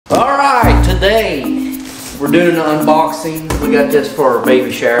Alright, today we're doing an unboxing. We got this for our baby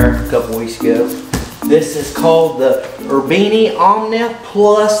shower a couple weeks ago. This is called the Urbini Omni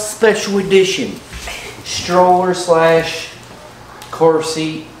Plus Special Edition. Stroller slash car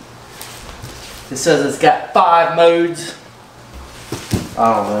seat. It says it's got 5 modes.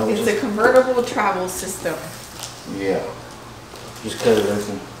 I don't know. It's a convertible travel system. Yeah. Just cut it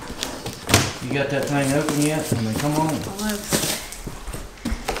open. You got that thing open yet? I mean, come on. Almost.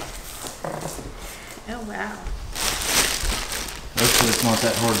 Oh wow. Hopefully it's not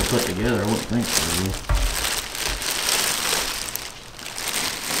that hard to put together. I wouldn't think so.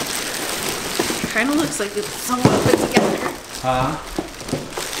 Kind of looks like it's somewhat put together. Huh?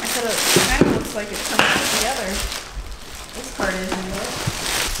 I said it kind of looks like it's somewhat put together. This part is anyway.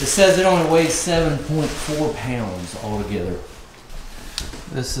 It says it only weighs 7.4 pounds altogether.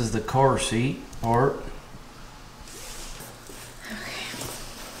 This is the car seat part. Okay.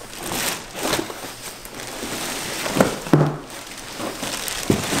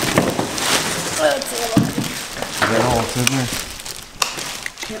 That's a little heavy. Is that all that's in there?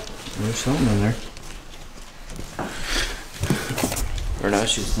 Yep. There's something in there. Or no,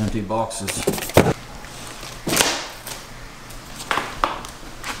 it's just empty boxes.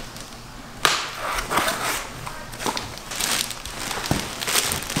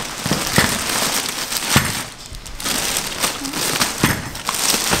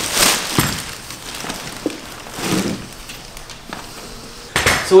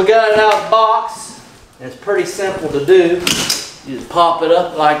 So we got it out of the box, and it's pretty simple to do. You just pop it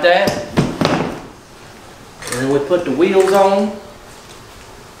up like that, and then we put the wheels on.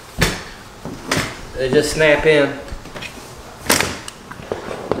 They just snap in.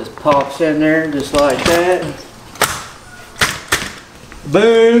 Just pops in there just like that.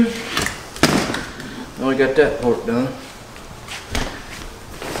 Boom! And we got that part done.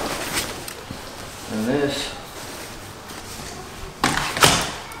 And this.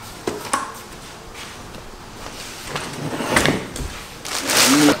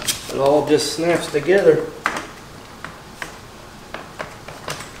 It all just snaps together.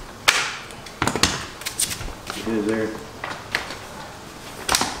 Do there.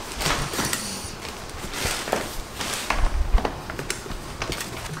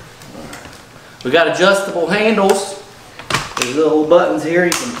 We got adjustable handles. There's little buttons here.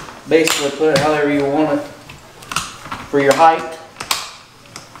 You can basically put it however you want it for your height.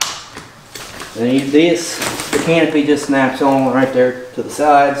 And then this, the canopy just snaps on right there to the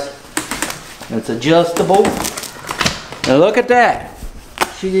sides. And it's adjustable. And look at that.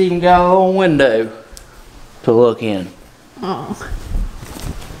 She even got a little window to look in. Oh.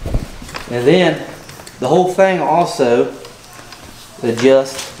 And then the whole thing also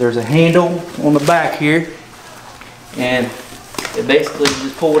adjusts. There's a handle on the back here. And it basically you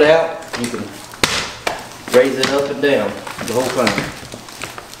just pull it out. You can raise it up and down. The whole thing.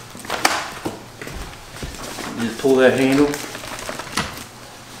 You just pull that handle.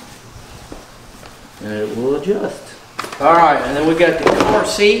 And it will adjust. Alright, and then we got the car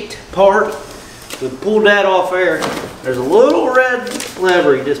seat part. We pulled that off there. There's a little red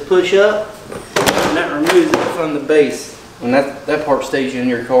lever you just push up, and that removes it from the base. And that part stays in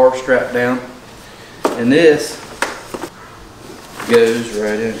your car strapped down. And this goes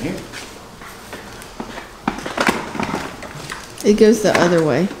right in here. It goes the other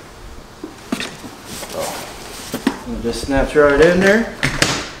way. It just snaps right in there.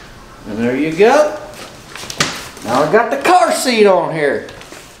 And there you go. Now I got the car seat on here.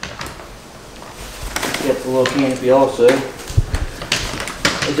 Got the little canopy also.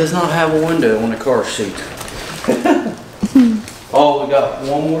 It does not have a window on the car seat. Oh, we got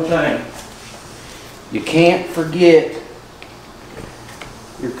one more thing. You can't forget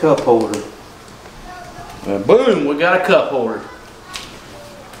your cup holder. And boom, we got a cup holder.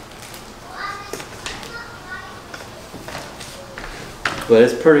 But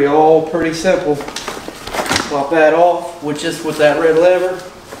it's all pretty simple. Pop that off, which is with that red lever.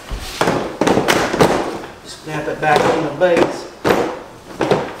 Snap it back on the base.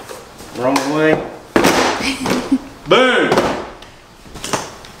 Wrong way. Boom!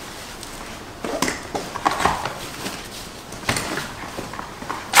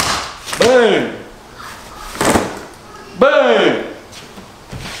 Boom! Boom!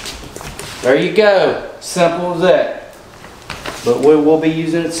 There you go. Simple as that. But we will be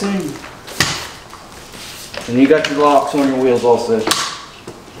using it soon. And you got your locks on your wheels also.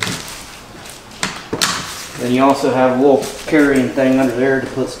 And you also have a little carrying thing under there to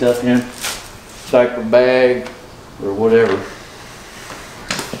put stuff in. Diaper bag or whatever.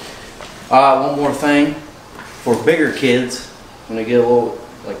 One more thing. For bigger kids, when they get a little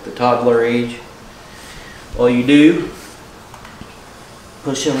like the toddler age. All you do,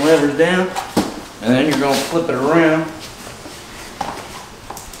 push them levers down, and then you're going to flip it around.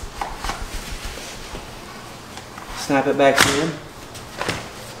 Snap it back in,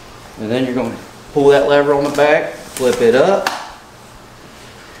 and then you're going to pull that lever on the back, flip it up,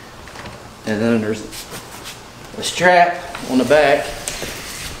 and then there's a strap on the back,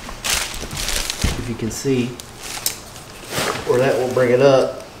 if you can see, where that will bring it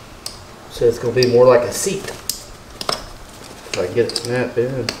up, so it's going to be more like a seat. If I can get it to snap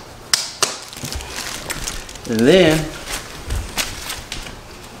in. And then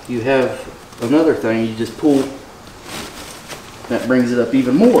you have another thing, you just pull. That brings it up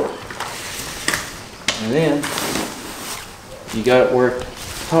even more. And then you got it where a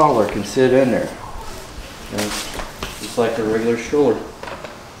toddler can sit in there. Just like a regular stroller.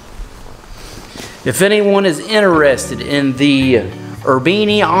 If anyone is interested in the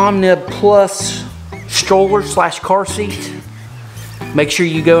Urbini Omni Plus stroller / car seat, make sure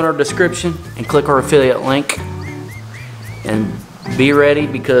you go in our description and click our affiliate link. And be ready,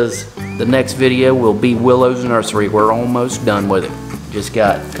 because the next video will be Willow's Nursery. We're almost done with it. Just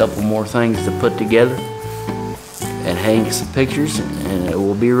got a couple more things to put together and hang some pictures, and it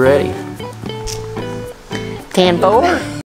will be ready. 10-4.